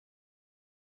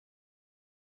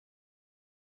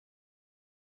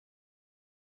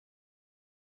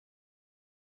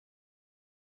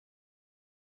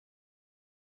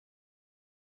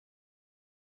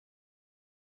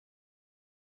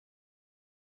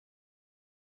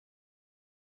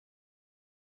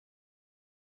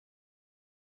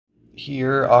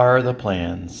Here are the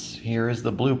plans. Here is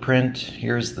the blueprint.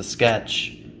 Here's the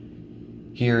sketch.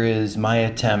 Here is my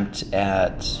attempt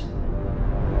at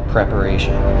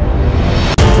preparation.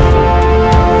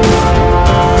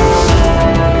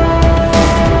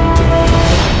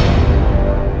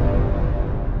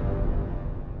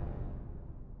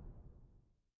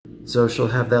 So she'll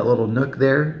have that little nook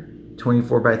there,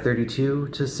 24 by 32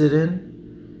 to sit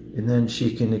in, and then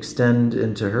she can extend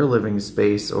into her living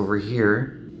space over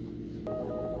here.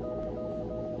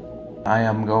 I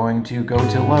am going to go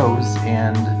to Lowe's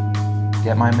and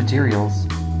get my materials.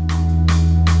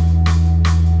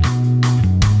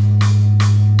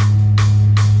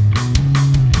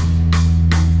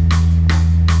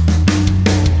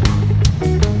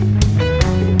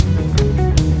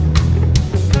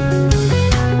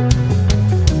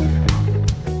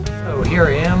 Here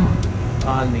I am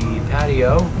on the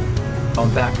patio.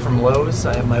 I'm back from Lowe's.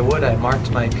 I have my wood. I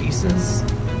marked my pieces.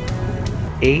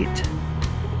 8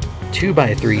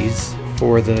 2x3s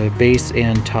for the base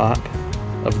and top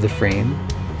of the frame.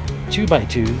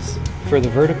 2x2s for the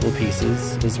vertical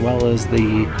pieces, as well as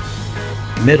the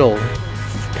middle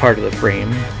part of the frame.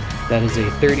 That is a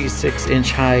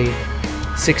 36-inch high,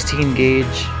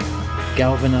 16-gauge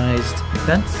galvanized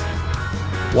fence.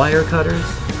 Wire cutters,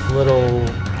 little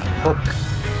hook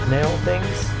nail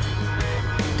things,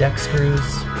 deck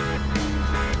screws,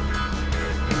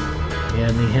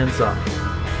 and the handsaw.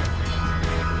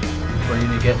 We're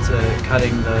going to get to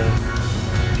cutting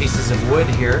the pieces of wood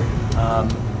here.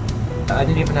 I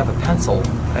didn't even have a pencil.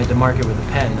 I had to mark it with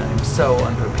a pen. I'm so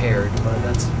unprepared, but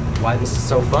that's why this is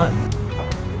so fun.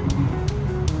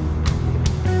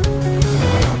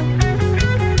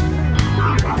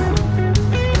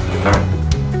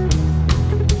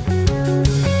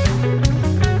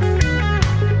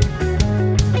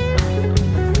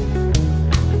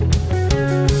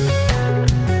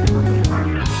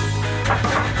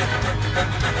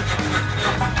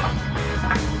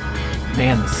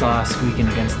 Man, the saw squeaking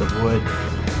against the wood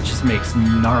just makes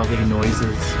gnarly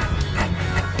noises.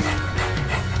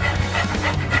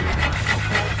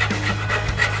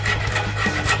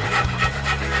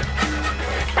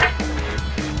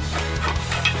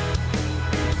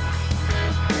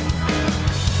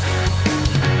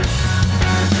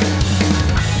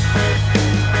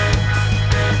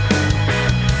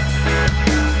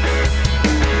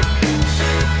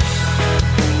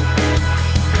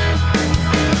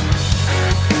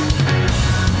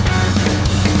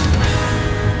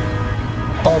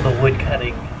 All the wood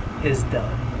cutting is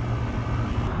done.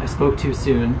 I spoke too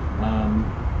soon.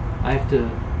 I have to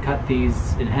cut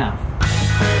these in half.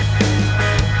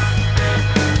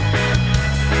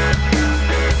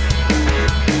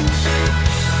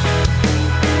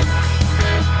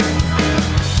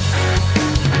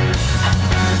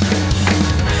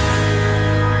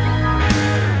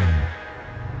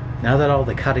 Now that all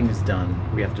the cutting is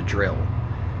done, we have to drill.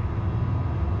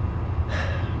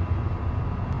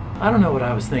 I don't know what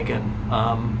I was thinking.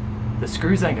 The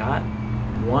screws I got,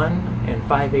 1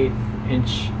 5/8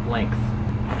 inch length.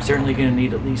 I'm certainly going to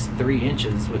need at least 3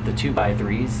 inches with the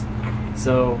 2x3s.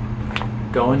 So,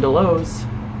 go into Lowe's,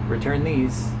 return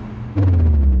these.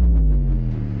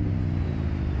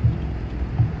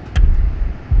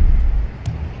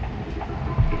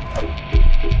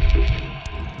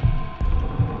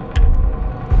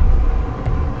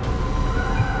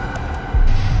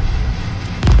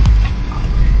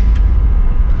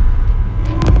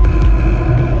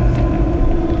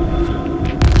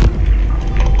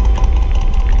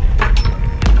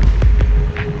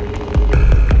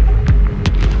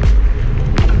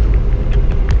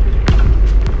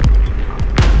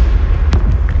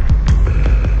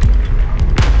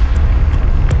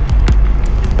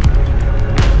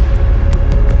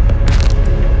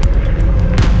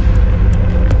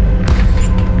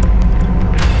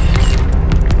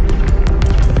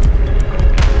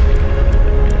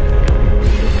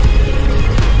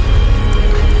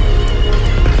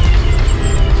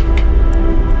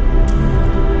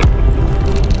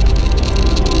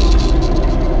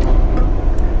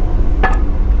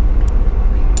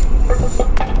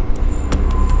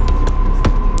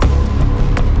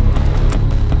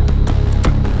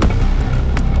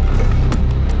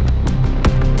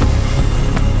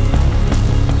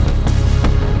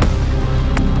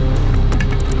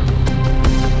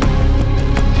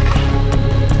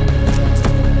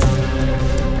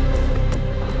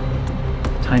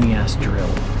 Tiny ass drill.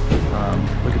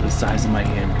 Look at the size of my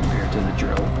hand compared to the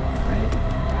drill, right?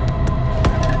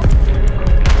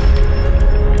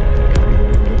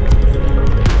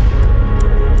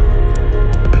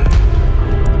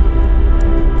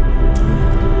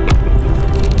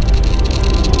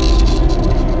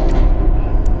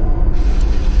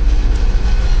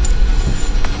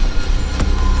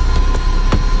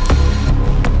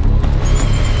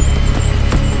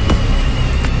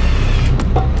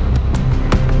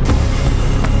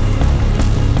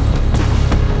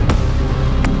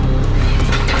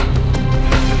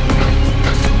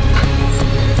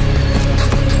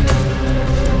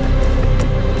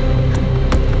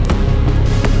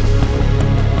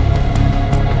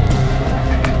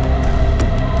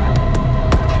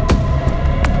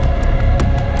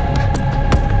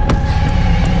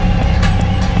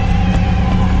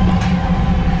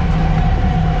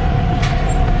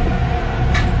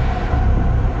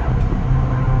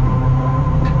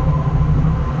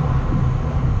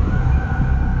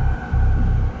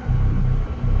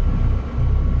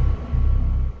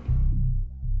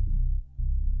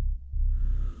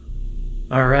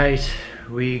 All right,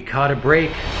 we caught a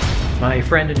break. My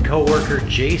friend and coworker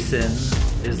Jason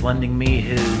is lending me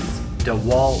his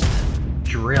DeWalt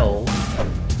drill.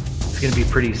 It's gonna be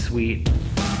pretty sweet.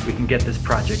 We can get this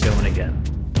project going again.